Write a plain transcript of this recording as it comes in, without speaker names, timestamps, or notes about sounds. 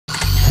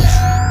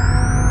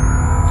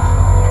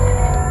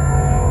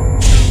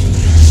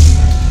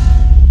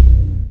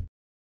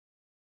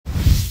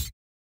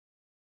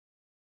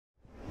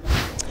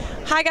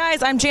Hi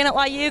guys, I'm Janet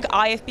Layug,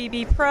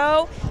 IFBB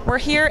Pro. We're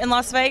here in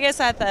Las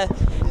Vegas at the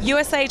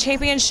USA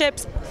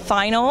Championships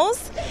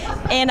Finals,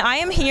 and I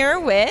am here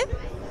with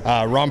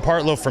Ron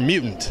Partlow from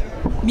Mutant.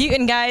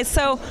 Mutant, guys.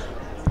 So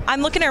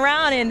I'm looking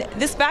around, and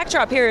this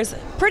backdrop here is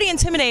pretty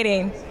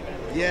intimidating.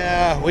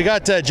 Yeah, we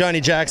got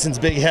Johnny Jackson's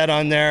big head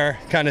on there,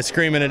 kind of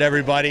screaming at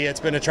everybody. It's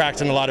been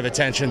attracting a lot of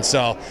attention,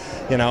 so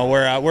you know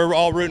we're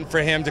all rooting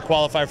for him to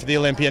qualify for the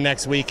Olympia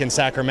next week in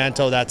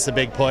Sacramento. That's the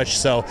big push.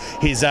 So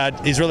he's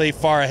really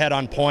far ahead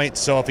on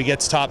points. So if he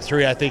gets top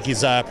 3, I think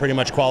he's pretty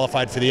much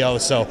qualified for the O.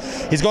 So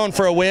he's going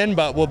for a win,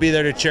 but we'll be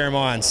there to cheer him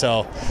on.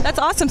 So that's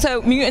awesome.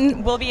 So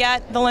Mutant will be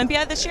at the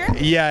Olympia this year?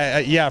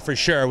 Yeah, for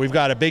sure. We've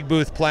got a big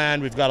booth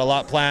planned. We've got a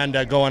lot planned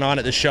going on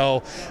at the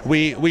show.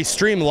 We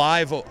stream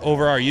live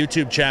over our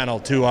YouTube channel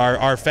to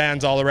our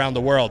fans all around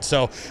the world.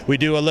 So we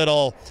do a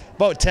little,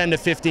 about 10 to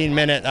 15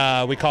 minute,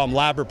 we call them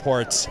lab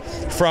reports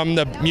from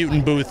the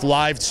Mutant booth,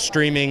 live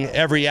streaming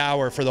every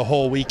hour for the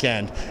whole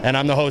weekend. And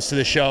I'm the host of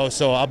the show,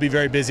 so I'll be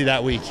very busy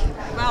that week.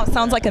 Wow,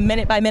 sounds like a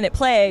minute-by-minute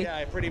play.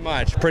 Yeah, pretty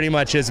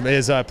much is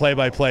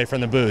play-by-play from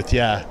the booth,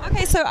 yeah.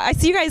 Okay, so I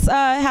see you guys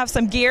have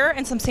some gear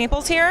and some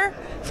samples here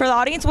for the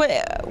audience.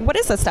 What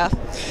is this stuff?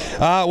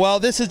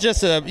 Well, this is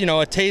just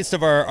a taste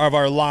of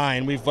our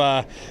line. We've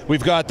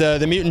got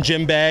the Mutant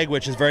gym bag,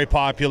 which is very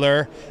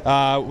popular.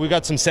 We've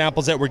got some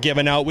samples that we're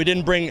giving out. We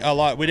didn't bring a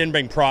lot. We didn't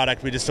bring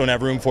product. We just don't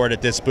have room for it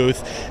at this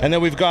booth. And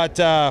then we've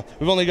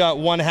only got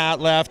one hat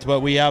left, but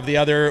we have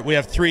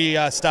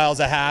 3 styles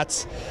of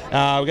hats. We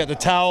got the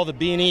towel, the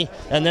beanie,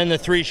 and then the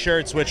 3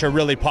 shirts, which are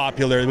really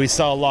popular. We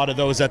sell a lot of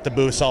those at the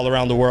booths all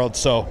around the world.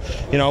 So,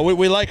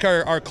 we like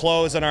our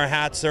clothes and our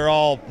hats. They're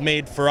all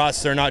made for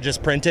us. They're not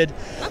just printed.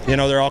 Okay.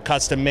 They're all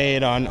custom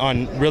made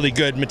on really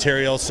good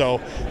materials.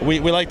 So we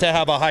like to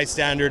have a high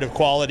standard of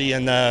quality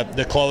in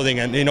the clothing.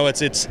 And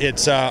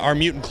it's our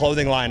Mutant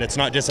clothing line. It's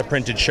not just a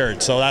printed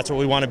shirt. So that's what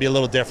we want to be a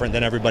little different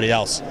than everybody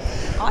else.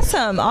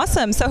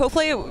 Awesome. So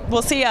hopefully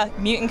we'll see a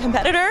Mutant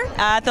competitor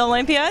at the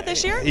Olympia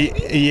this year?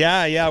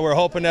 Yeah. We're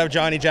hoping to have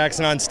Johnny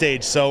Jackson on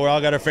stage. So we're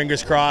all got our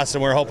fingers crossed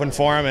and we're hoping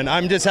for him. And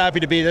I'm just happy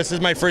to be, this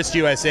is my first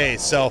USA.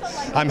 So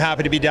I'm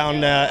happy to be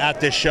down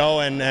at this show,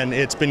 and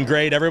it's been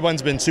great.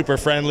 Everyone's been super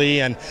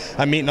friendly, and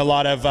I'm meeting a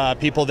lot of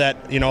people that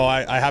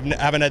I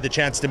haven't had the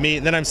chance to meet.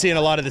 And then I'm seeing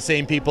a lot of the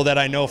same people that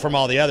I know from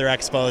all the other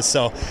expos.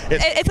 So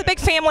it's a big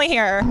family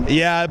here.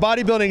 Yeah,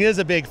 bodybuilding is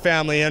a big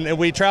family, and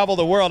we travel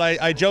the world.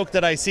 I joke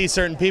that I see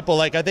certain people,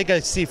 like I think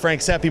I see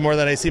Frank Seppi more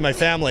than I see my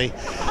family.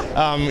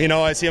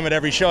 I see him at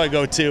every show I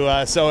go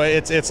to, so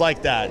it's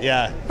like that,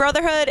 yeah.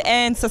 Brotherhood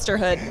and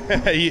sisterhood.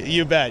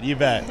 you bet.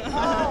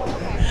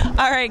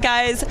 All right,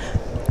 guys.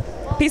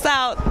 Peace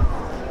out.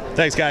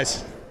 Thanks,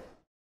 guys.